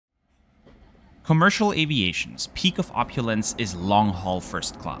Commercial aviation's peak of opulence is long-haul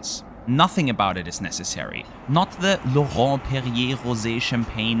first class. Nothing about it is necessary. Not the Laurent Perrier rosé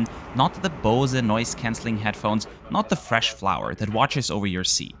champagne, not the Bose noise-cancelling headphones, not the fresh flower that watches over your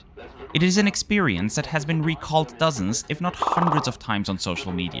seat. It is an experience that has been recalled dozens, if not hundreds of times on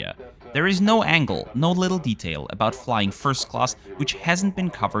social media. There is no angle, no little detail about flying first class which hasn't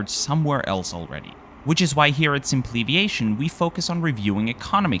been covered somewhere else already. Which is why here at Simply Aviation we focus on reviewing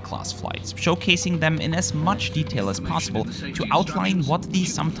economy class flights, showcasing them in as much detail as possible to outline what the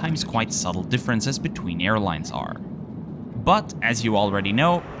sometimes quite subtle differences between airlines are. But as you already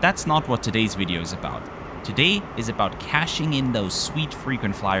know, that's not what today's video is about. Today is about cashing in those sweet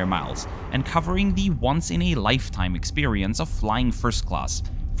frequent flyer miles and covering the once-in-a-lifetime experience of flying first class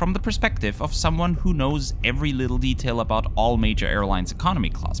from the perspective of someone who knows every little detail about all major airlines' economy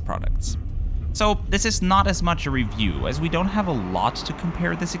class products. So this is not as much a review, as we don't have a lot to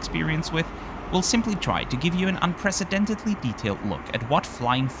compare this experience with. We'll simply try to give you an unprecedentedly detailed look at what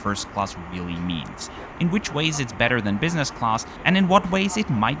flying first class really means, in which ways it's better than business class, and in what ways it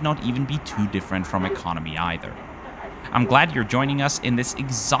might not even be too different from economy either. I'm glad you're joining us in this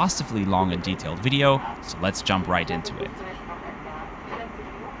exhaustively long and detailed video, so let's jump right into it.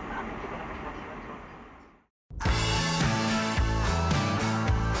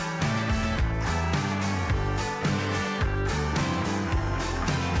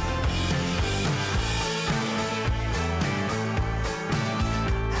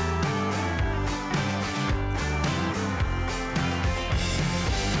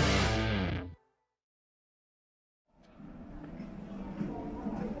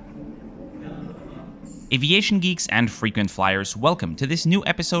 Aviation geeks and frequent flyers, welcome to this new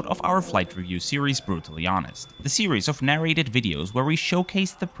episode of our flight review series Brutally Honest, the series of narrated videos where we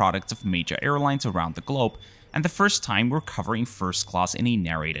showcase the products of major airlines around the globe, and the first time we're covering first class in a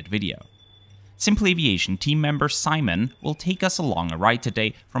narrated video. Simply Aviation team member Simon will take us along a ride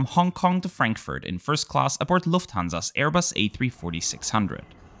today from Hong Kong to Frankfurt in first class aboard Lufthansa's Airbus A340-600.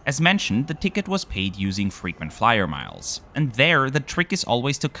 As mentioned, the ticket was paid using frequent flyer miles, and there the trick is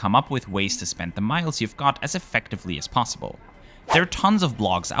always to come up with ways to spend the miles you've got as effectively as possible. There are tons of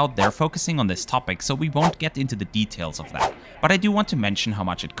blogs out there focusing on this topic, so we won't get into the details of that, but I do want to mention how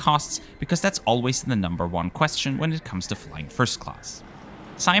much it costs, because that's always the #1 question when it comes to flying first class.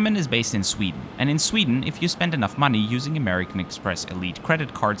 Simon is based in Sweden, and in Sweden, if you spend enough money using American Express Elite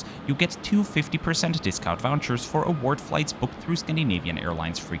credit cards, you get two 50% discount vouchers for award flights booked through Scandinavian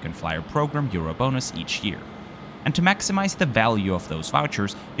Airlines' frequent flyer program Eurobonus each year. And to maximize the value of those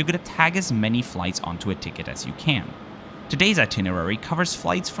vouchers, you're gonna tag as many flights onto a ticket as you can. Today's itinerary covers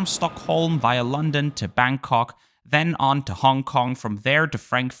flights from Stockholm via London to Bangkok, then on to Hong Kong, from there to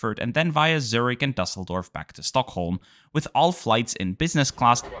Frankfurt, and then via Zurich and Dusseldorf back to Stockholm, with all flights in business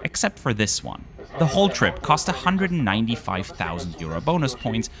class except for this one. The whole trip cost 195,000 euro bonus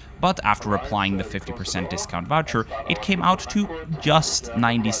points, but after applying the 50% discount voucher, it came out to just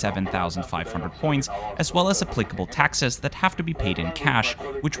 97,500 points, as well as applicable taxes that have to be paid in cash,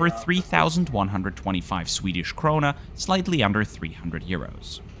 which were 3,125 Swedish krona, slightly under 300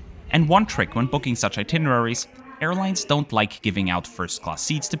 euros. And one trick when booking such itineraries: airlines don't like giving out first-class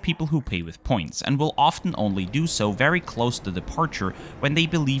seats to people who pay with points, and will often only do so very close to departure when they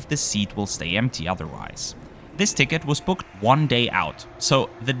believe the seat will stay empty otherwise. This ticket was booked one day out, so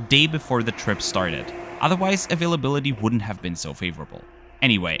the day before the trip started. Otherwise, availability wouldn't have been so favorable.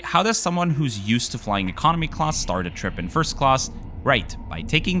 Anyway, how does someone who's used to flying economy class start a trip in first class? Right, by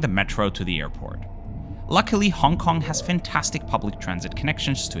taking the metro to the airport. Luckily, Hong Kong has fantastic public transit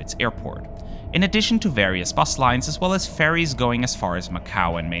connections to its airport. In addition to various bus lines as well as ferries going as far as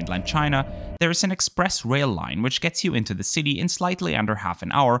Macau and mainland China, there is an express rail line which gets you into the city in slightly under half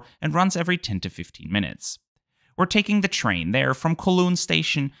an hour and runs every 10 to 15 minutes. We're taking the train there from Kowloon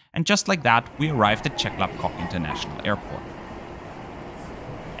Station, and just like that, we arrived at Chek International Airport.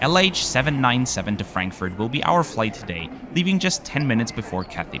 LH797 to Frankfurt will be our flight today, leaving just 10 minutes before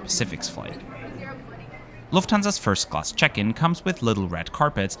Cathay Pacific's flight. Lufthansa's first-class check-in comes with little red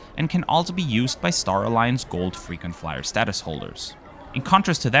carpets and can also be used by Star Alliance Gold frequent flyer status holders. In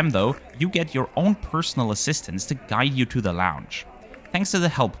contrast to them though, you get your own personal assistants to guide you to the lounge. Thanks to the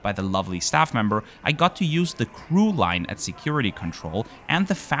help by the lovely staff member, I got to use the crew line at security control and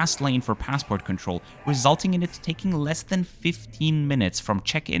the fast lane for passport control, resulting in it taking less than 15 minutes from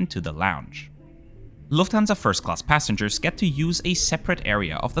check-in to the lounge. Lufthansa first-class passengers get to use a separate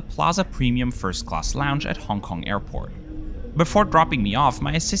area of the Plaza Premium first-class lounge at Hong Kong Airport. Before dropping me off,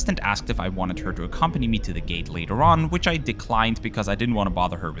 my assistant asked if I wanted her to accompany me to the gate later on, which I declined because I didn't want to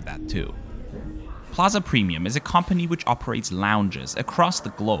bother her with that too. Plaza Premium is a company which operates lounges across the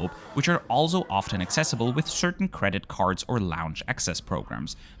globe, which are also often accessible with certain credit cards or lounge access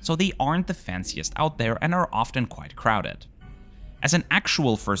programs, so they aren't the fanciest out there and are often quite crowded. As an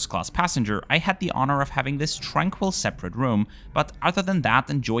actual first-class passenger, I had the honor of having this tranquil separate room, but other than that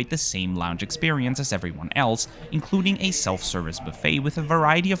enjoyed the same lounge experience as everyone else, including a self-service buffet with a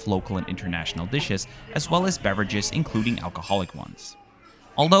variety of local and international dishes, as well as beverages including alcoholic ones.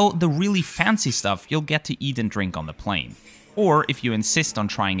 Although the really fancy stuff you'll get to eat and drink on the plane. Or, if you insist on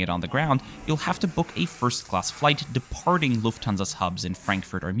trying it on the ground, you'll have to book a first-class flight departing Lufthansa's hubs in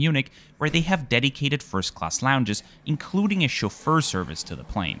Frankfurt or Munich, where they have dedicated first-class lounges, including a chauffeur service to the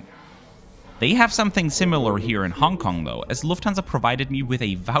plane. They have something similar here in Hong Kong though, as Lufthansa provided me with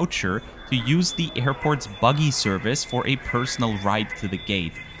a voucher to use the airport's buggy service for a personal ride to the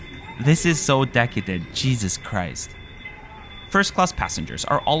gate. This is so decadent, Jesus Christ. First-class passengers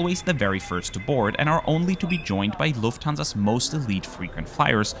are always the very first to board and are only to be joined by Lufthansa's most elite frequent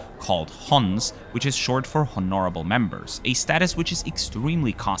flyers, called HONs, which is short for Honorable Members, a status which is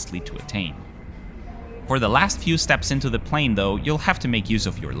extremely costly to attain. For the last few steps into the plane though, you'll have to make use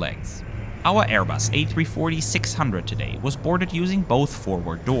of your legs. Our Airbus A340-600 today was boarded using both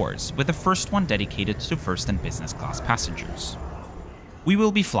forward doors, with the first one dedicated to first and business class passengers. We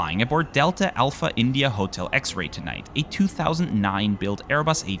will be flying aboard Delta Alpha India Hotel X-Ray tonight, a 2009-built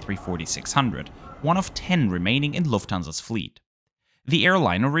Airbus A340-600, one of 10 remaining in Lufthansa's fleet. The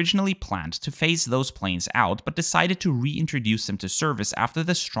airline originally planned to phase those planes out, but decided to reintroduce them to service after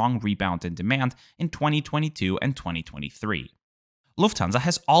the strong rebound in demand in 2022 and 2023. Lufthansa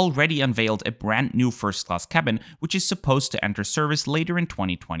has already unveiled a brand new first-class cabin, which is supposed to enter service later in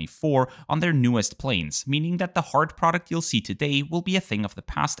 2024 on their newest planes, meaning that the hard product you'll see today will be a thing of the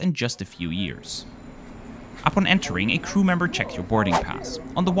past in just a few years. Upon entering, a crew member checks your boarding pass,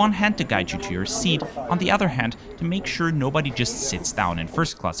 on the one hand to guide you to your seat, on the other hand to make sure nobody just sits down in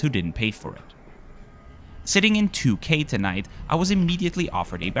first class who didn't pay for it. Sitting in 2K tonight, I was immediately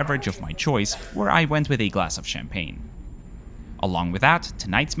offered a beverage of my choice, where I went with a glass of champagne. Along with that,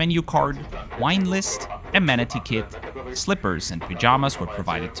 tonight's menu card, wine list, amenity kit, slippers and pajamas were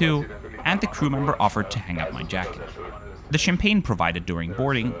provided too, and the crew member offered to hang up my jacket. The champagne provided during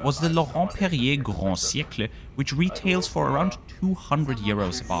boarding was the Laurent Perrier Grand Siècle, which retails for around 200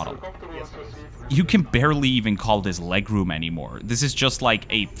 euros a bottle. You can barely even call this legroom anymore, this is just like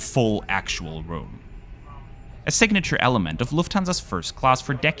a full actual room. A signature element of Lufthansa's first class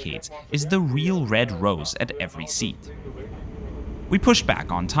for decades is the real red rose at every seat. We pushed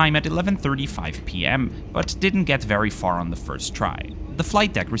back on time at 11:35 PM, but didn't get very far on the first try. The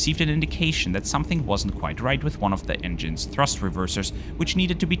flight deck received an indication that something wasn't quite right with one of the engine's thrust reversers, which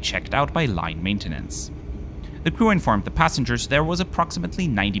needed to be checked out by line maintenance. The crew informed the passengers there was approximately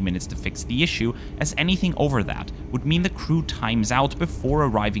 90 minutes to fix the issue, as anything over that would mean the crew times out before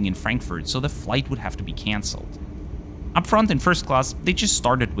arriving in Frankfurt, so the flight would have to be cancelled. Up front in first class, they just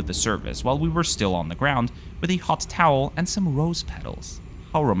started with the service while we were still on the ground, with a hot towel and some rose petals.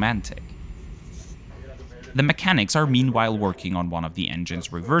 How romantic. The mechanics are meanwhile working on one of the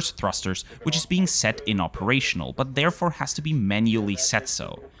engine's reverse thrusters, which is being set inoperational, but therefore has to be manually set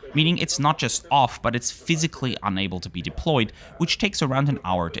so, meaning it's not just off, but it's physically unable to be deployed, which takes around an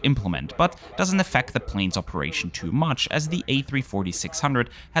hour to implement, but doesn't affect the plane's operation too much, as the A340-600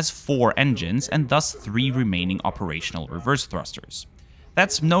 has 4 engines and thus 3 remaining operational reverse thrusters.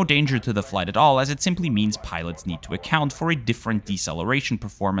 That's no danger to the flight at all, as it simply means pilots need to account for a different deceleration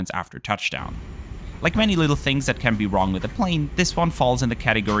performance after touchdown. Like many little things that can be wrong with a plane, this one falls in the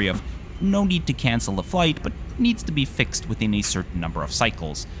category of no need to cancel the flight, but needs to be fixed within a certain number of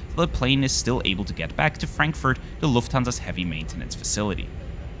cycles, so the plane is still able to get back to Frankfurt, to Lufthansa's heavy maintenance facility.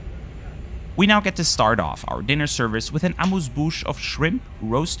 We now get to start off our dinner service with an amuse-bouche of shrimp,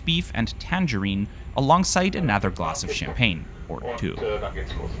 roast beef and tangerine, alongside another glass of champagne, or 2.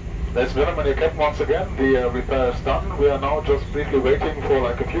 Ladies and gentlemen, your captain once again, the repair is done. We are now just briefly waiting for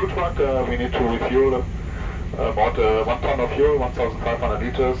like a fuel truck. We need to refuel about 1 ton of fuel, 1,500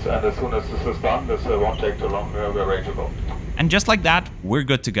 liters, and as soon as this is done, this won't take too long, we're ready to go. And just like that, we're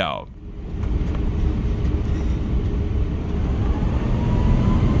good to go.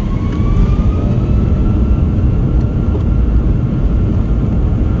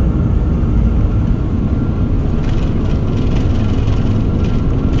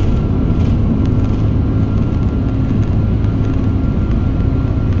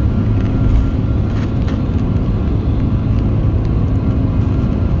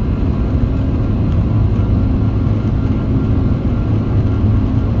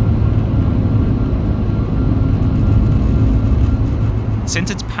 Since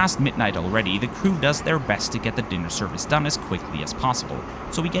it's past midnight already, the crew does their best to get the dinner service done as quickly as possible,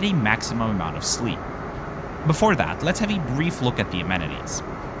 so we get a maximum amount of sleep. Before that, let's have a brief look at the amenities.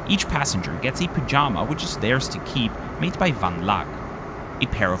 Each passenger gets a pajama which is theirs to keep, made by Van Laak. A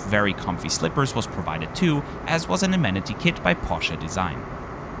pair of very comfy slippers was provided too, as was an amenity kit by Porsche Design.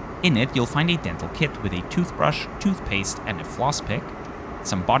 In it, you'll find a dental kit with a toothbrush, toothpaste and a floss pick,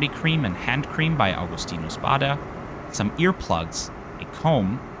 some body cream and hand cream by Augustinus Bader, some earplugs, a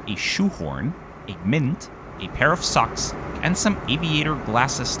comb, a shoehorn, a mint, a pair of socks, and some aviator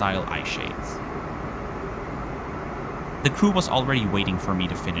glasses-style eye shades. The crew was already waiting for me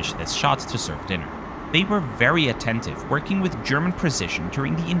to finish this shot to serve dinner. They were very attentive, working with German precision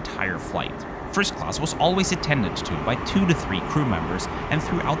during the entire flight. First class was always attended to by 2 to 3 crew members, and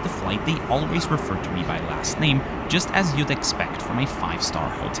throughout the flight they always referred to me by last name, just as you'd expect from a 5-star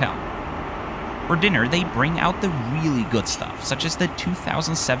hotel. For dinner, they bring out the really good stuff, such as the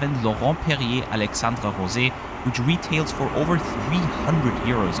 2007 Laurent Perrier Alexandre Rosé, which retails for over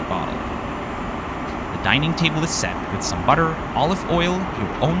 €300 a bottle. The dining table is set with some butter, olive oil,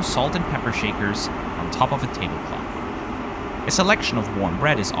 your own salt and pepper shakers, on top of a tablecloth. A selection of warm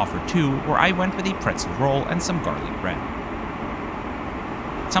bread is offered too, where I went with a pretzel roll and some garlic bread.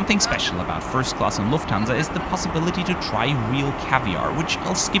 Something special about first class on Lufthansa is the possibility to try real caviar, which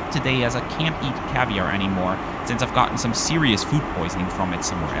I'll skip today as I can't eat caviar anymore since I've gotten some serious food poisoning from it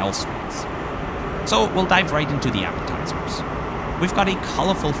somewhere else once. So we'll dive right into the appetizers. We've got a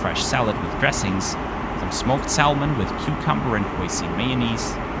colorful fresh salad with dressings, some smoked salmon with cucumber and hoisin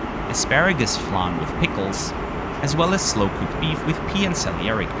mayonnaise, asparagus flan with pickles, as well as slow-cooked beef with pea and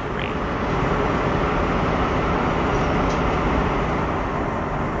celeriac puree.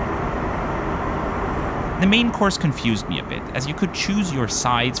 The main course confused me a bit, as you could choose your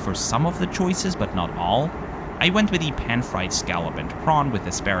sides for some of the choices but not all. I went with the pan-fried scallop and prawn with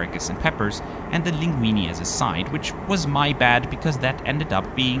asparagus and peppers, and the linguine as a side, which was my bad because that ended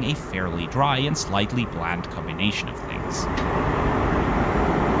up being a fairly dry and slightly bland combination of things.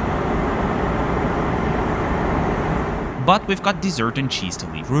 But we've got dessert and cheese to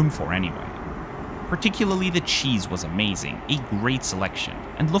leave room for anyway. Particularly the cheese was amazing, a great selection,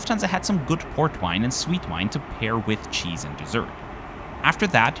 and Lufthansa had some good port wine and sweet wine to pair with cheese and dessert. After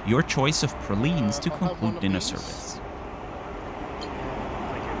that, your choice of pralines to conclude dinner service.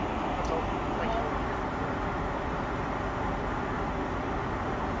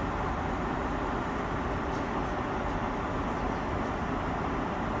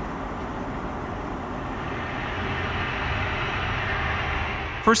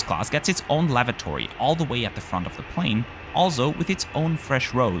 First class gets its own lavatory all the way at the front of the plane, also with its own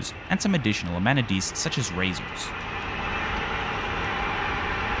fresh rose and some additional amenities such as razors.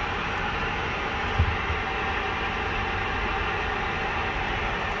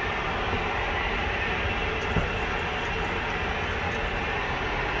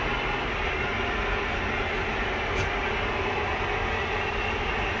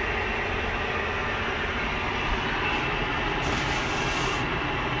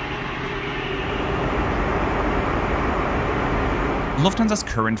 Lufthansa's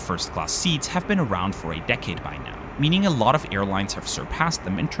current first-class seats have been around for a decade by now, meaning a lot of airlines have surpassed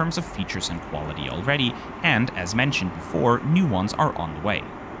them in terms of features and quality already, and as mentioned before, new ones are on the way.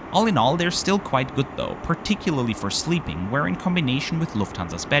 All in all, they're still quite good though, particularly for sleeping, where in combination with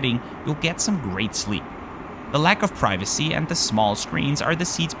Lufthansa's bedding, you'll get some great sleep. The lack of privacy and the small screens are the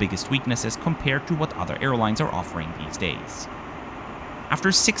seat's biggest weaknesses compared to what other airlines are offering these days.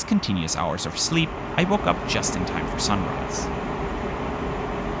 After 6 continuous hours of sleep, I woke up just in time for sunrise.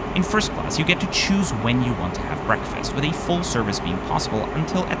 In first class, you get to choose when you want to have breakfast, with a full service being possible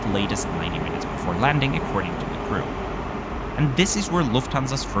until at latest 90 minutes before landing, according to the crew. And this is where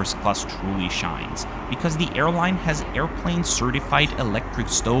Lufthansa's first class truly shines, because the airline has airplane-certified electric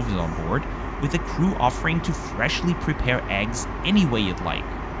stoves on board, with the crew offering to freshly prepare eggs any way you'd like.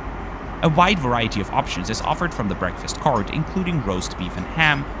 A wide variety of options is offered from the breakfast cart, including roast beef and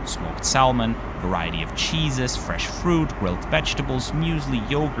ham, smoked salmon, variety of cheeses, fresh fruit, grilled vegetables, muesli,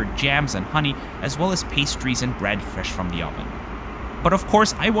 yogurt, jams and honey, as well as pastries and bread fresh from the oven. But of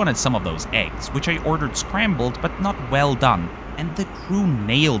course I wanted some of those eggs, which I ordered scrambled but not well done, and the crew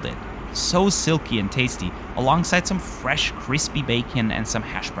nailed it. So silky and tasty, alongside some fresh crispy bacon and some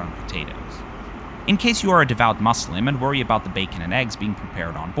hash brown potatoes. In case you are a devout Muslim and worry about the bacon and eggs being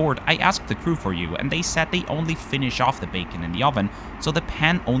prepared on board, I asked the crew for you, and they said they only finish off the bacon in the oven, so the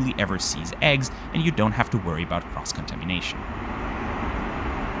pan only ever sees eggs and you don't have to worry about cross-contamination.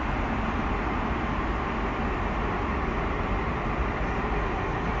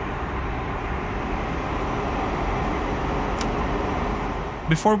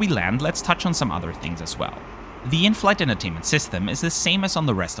 Before we land, let's touch on some other things as well. The in-flight entertainment system is the same as on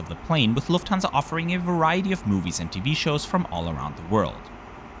the rest of the plane, with Lufthansa offering a variety of movies and TV shows from all around the world.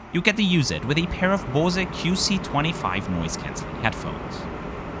 You get to use it with a pair of Bose QC25 noise-cancelling headphones.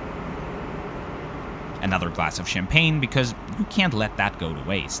 Another glass of champagne, because you can't let that go to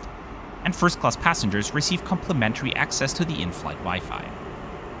waste. And first-class passengers receive complimentary access to the in-flight Wi-Fi.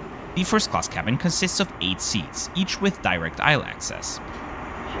 The first-class cabin consists of 8 seats, each with direct aisle access.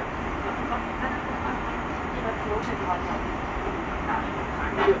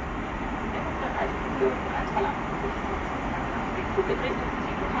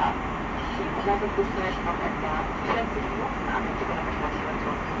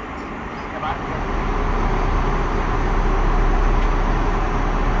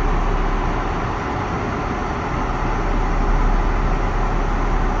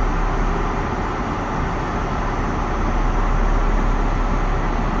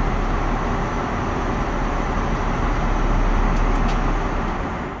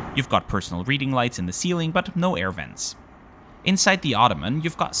 You've got personal reading lights in the ceiling, but no air vents. Inside the ottoman,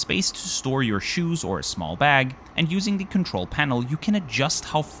 you've got space to store your shoes or a small bag, and using the control panel, you can adjust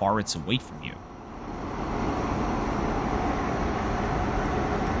how far it's away from you.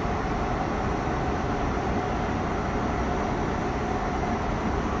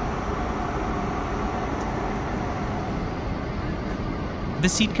 The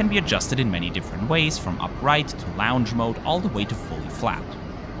seat can be adjusted in many different ways, from upright to lounge mode, all the way to fully flat.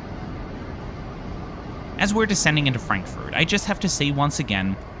 As we're descending into Frankfurt, I just have to say once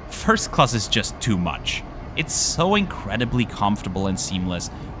again, first class is just too much. It's so incredibly comfortable and seamless,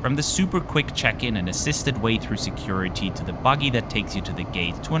 from the super quick check-in and assisted way through security to the buggy that takes you to the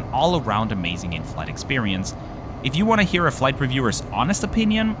gate to an all-around amazing in-flight experience. If you want to hear a flight reviewer's honest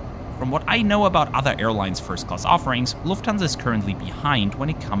opinion, from what I know about other airlines' first-class offerings, Lufthansa is currently behind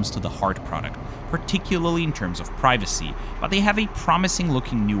when it comes to the hard product, particularly in terms of privacy, but they have a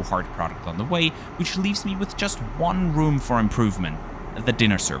promising-looking new hard product on the way, which leaves me with just one room for improvement: the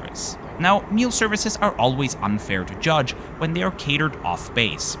dinner service. Now, meal services are always unfair to judge when they are catered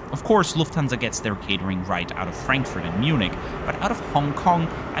off-base. Of course, Lufthansa gets their catering right out of Frankfurt and Munich, but out of Hong Kong,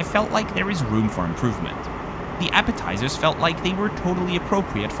 I felt like there is room for improvement. The appetizers felt like they were totally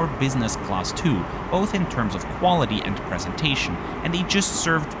appropriate for business class too, both in terms of quality and presentation, and they just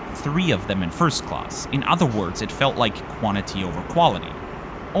served 3 of them in first class. In other words, it felt like quantity over quality.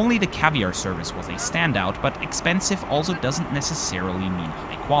 Only the caviar service was a standout, but expensive also doesn't necessarily mean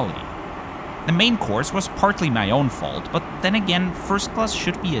high quality. The main course was partly my own fault, but then again, first class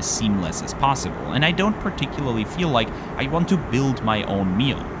should be as seamless as possible, and I don't particularly feel like I want to build my own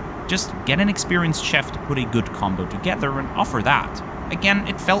meal. Just get an experienced chef to put a good combo together and offer that. Again,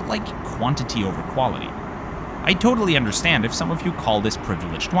 it felt like quantity over quality. I totally understand if some of you call this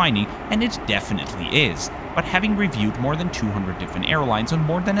privileged whining, and it definitely is, but having reviewed more than 200 different airlines on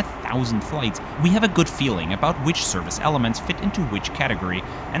more than 1,000 flights, we have a good feeling about which service elements fit into which category,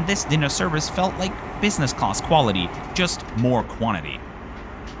 and this dinner service felt like business class quality, just more quantity.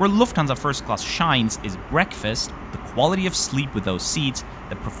 Where Lufthansa first class shines is breakfast, the quality of sleep with those seats,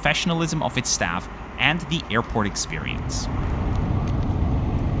 the professionalism of its staff, and the airport experience.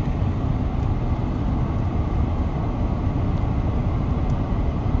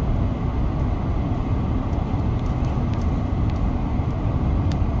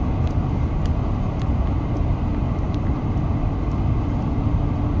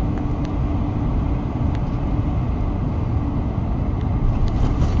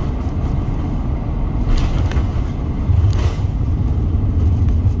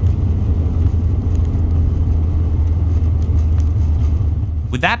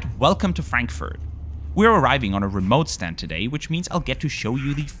 With that, welcome to Frankfurt. We're arriving on a remote stand today, which means I'll get to show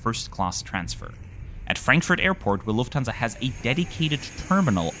you the first class transfer. At Frankfurt Airport, where Lufthansa has a dedicated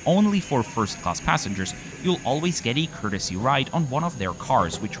terminal only for first class passengers, you'll always get a courtesy ride on one of their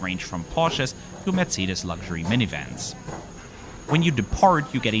cars, which range from Porsches to Mercedes luxury minivans. When you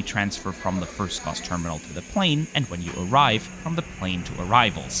depart, you get a transfer from the first class terminal to the plane, and when you arrive, from the plane to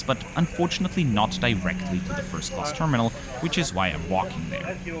arrivals, but unfortunately not directly to the first class terminal, which is why I'm walking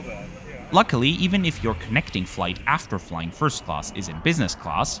there. Luckily, even if your connecting flight after flying first class is in business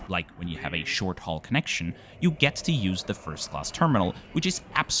class, like when you have a short haul connection, you get to use the first class terminal, which is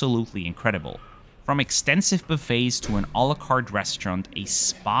absolutely incredible. From extensive buffets to an a la carte restaurant, a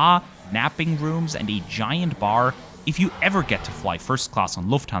spa, napping rooms, and a giant bar, if you ever get to fly first class on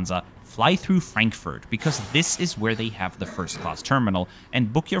Lufthansa, fly through Frankfurt, because this is where they have the first class terminal,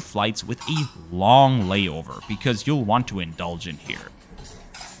 and book your flights with a long layover, because you'll want to indulge in here.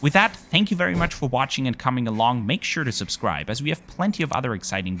 With that, thank you very much for watching and coming along. Make sure to subscribe, as we have plenty of other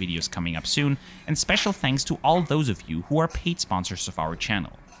exciting videos coming up soon, and special thanks to all those of you who are paid sponsors of our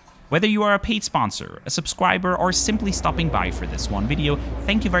channel. Whether you are a paid sponsor, a subscriber, or simply stopping by for this one video,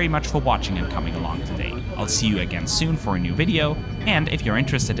 thank you very much for watching and coming along today. I'll see you again soon for a new video, and if you're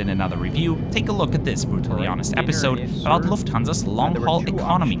interested in another review, take a look at this brutally honest episode about Lufthansa's long-haul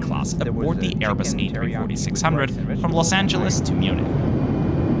economy class aboard the Airbus A340-600 from Los Angeles to Munich.